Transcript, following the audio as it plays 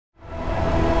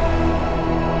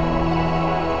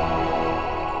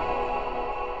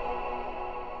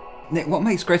Nick, what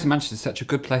makes Greater Manchester such a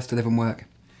good place to live and work?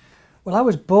 Well, I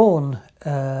was born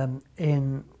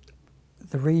in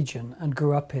the region and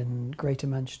grew up in Greater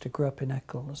Manchester, grew up in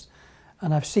Eccles,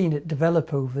 and I've seen it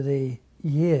develop over the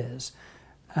years,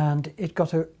 and it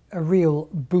got a real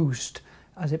boost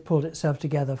as it pulled itself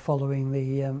together following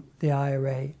the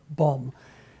IRA bomb.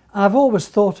 And I've always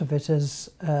thought of it as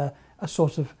a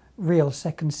sort of real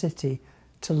second city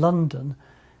to London.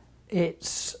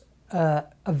 It's a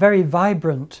very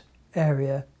vibrant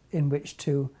area in which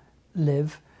to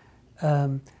live.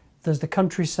 There's the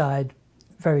countryside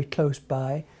very close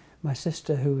by. My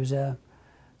sister, who is a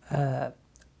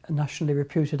nationally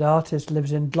reputed artist,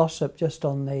 lives in Glossop, just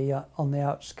on the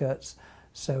outskirts.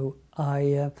 So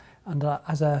as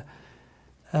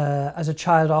a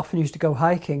child, I often used to go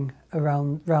hiking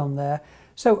around there.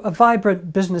 So a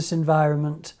vibrant business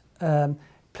environment,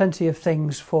 plenty of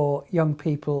things for young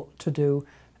people to do,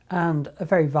 and a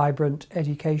very vibrant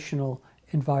educational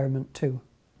environment too.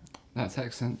 That's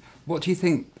excellent. What do you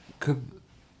think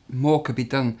more could be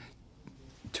done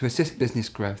to assist business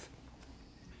growth?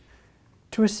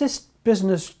 To assist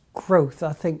business growth,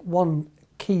 I think one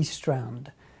key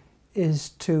strand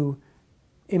is to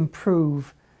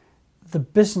improve the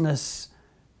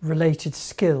business-related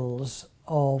skills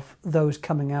of those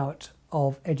coming out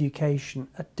of education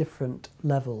at different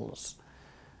levels.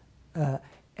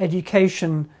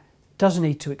 Education does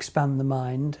need to expand the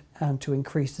mind and to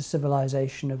increase the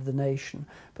civilization of the nation.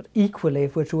 But equally,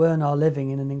 if we're to earn our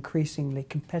living in an increasingly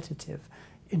competitive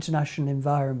international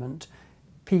environment,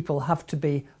 people have to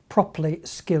be properly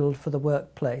skilled for the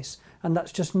workplace. And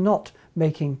that's just not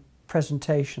making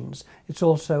presentations. It's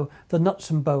also the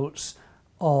nuts and bolts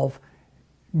of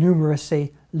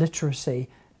numeracy, literacy,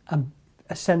 and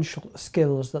essential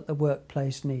skills that the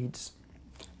workplace needs.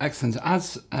 Excellent.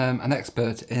 As an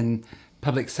expert in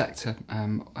public sector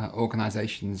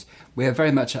organisations, we're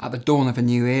very much at the dawn of a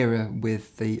new era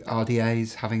with the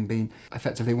RDAs having been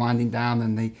effectively winding down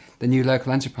and the new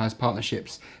local enterprise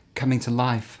partnerships coming to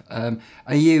life.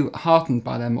 Are you heartened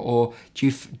by them, or do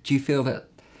you feel that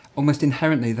almost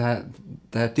inherently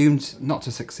they're doomed not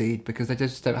to succeed because they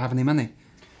just don't have any money?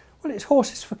 Well, it's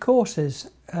horses for courses,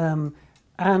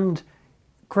 and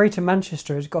Greater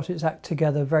Manchester has got its act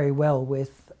together very well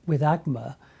with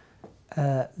AGMA.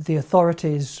 The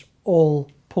authorities all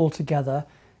pull together.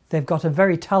 They've got a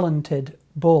very talented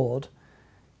board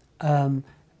and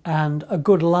a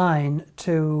good line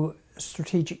to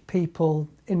strategic people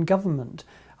in government.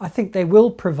 I think they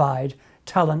will provide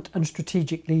talent and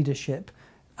strategic leadership,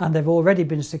 and they've already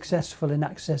been successful in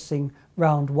accessing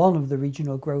round one of the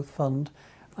Regional Growth Fund.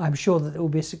 I'm sure that they will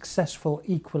be successful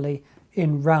equally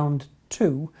in round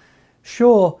two.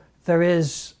 Sure, there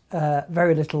is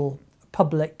very little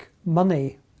public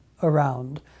money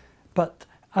around, but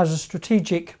as a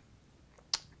strategic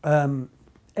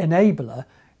enabler,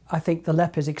 I think the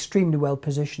LLP is extremely well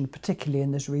positioned, particularly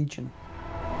in this region.